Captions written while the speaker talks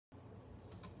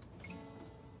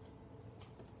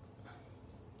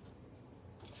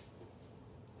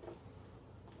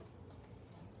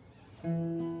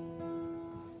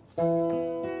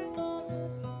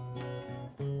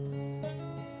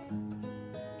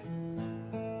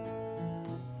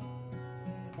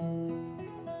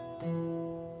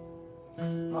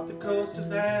off the coast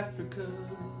of Africa,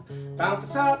 bound for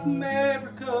South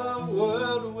America, a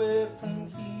world away from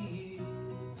here.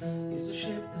 Is a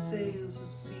ship that sails the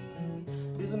sea,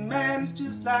 is a man who's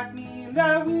just like me, and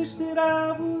I wish that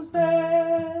I was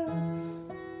there.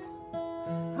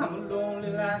 I'm a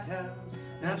lonely lighthouse,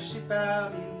 not a ship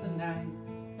out in the night.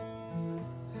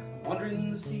 I'm wandering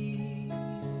the sea,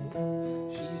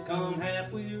 she's come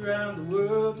halfway around the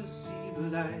world to see the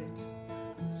light.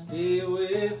 Stay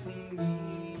away from me.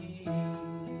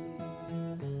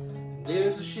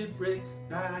 There's a shipwreck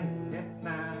lying at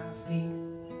my feet,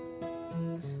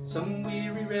 some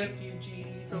weary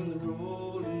refugee from the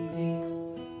rolling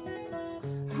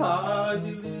deep. Ah, if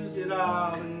you lose it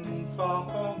all and fall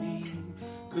for me,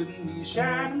 couldn't we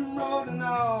shine rolling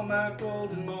all my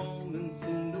golden moments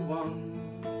into one?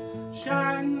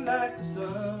 Shine like the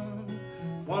sun,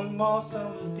 one more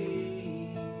summer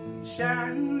day.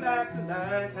 Shine like a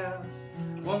lighthouse,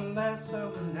 one last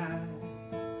summer night.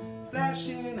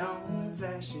 Flashing on,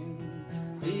 flashing,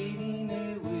 fading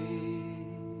away.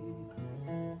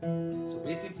 So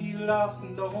if you feel lost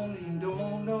and lonely and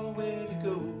don't know where to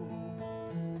go,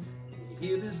 and you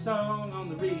hear this song on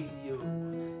the radio,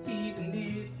 even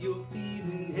if you're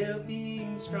feeling healthy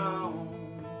and strong,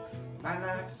 you might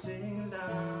like to sing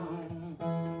along.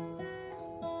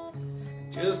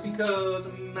 Just because I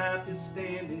might be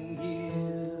standing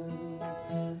here,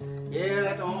 yeah,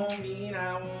 that don't mean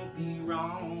I won't be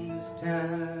wrong this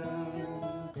time.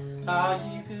 Ah,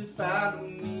 you could follow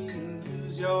me and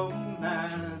lose your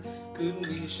mind. Couldn't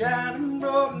be shining,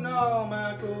 rolling all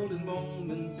my golden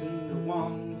moments into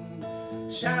one.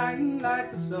 Shining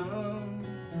like the sun,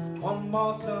 one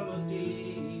more summer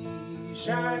day.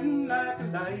 Shining like a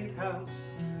lighthouse,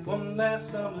 one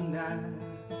last summer night.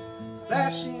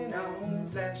 Flashing on,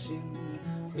 flashing,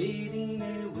 fading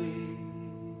away.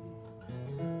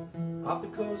 Off the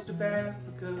coast of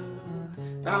Africa,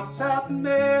 bound for South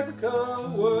America, a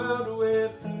world away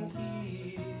from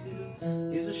here.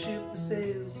 Is a ship that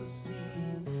sails the sea,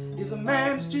 is a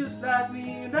man who's just like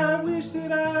me, and I wish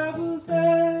that I was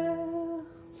there.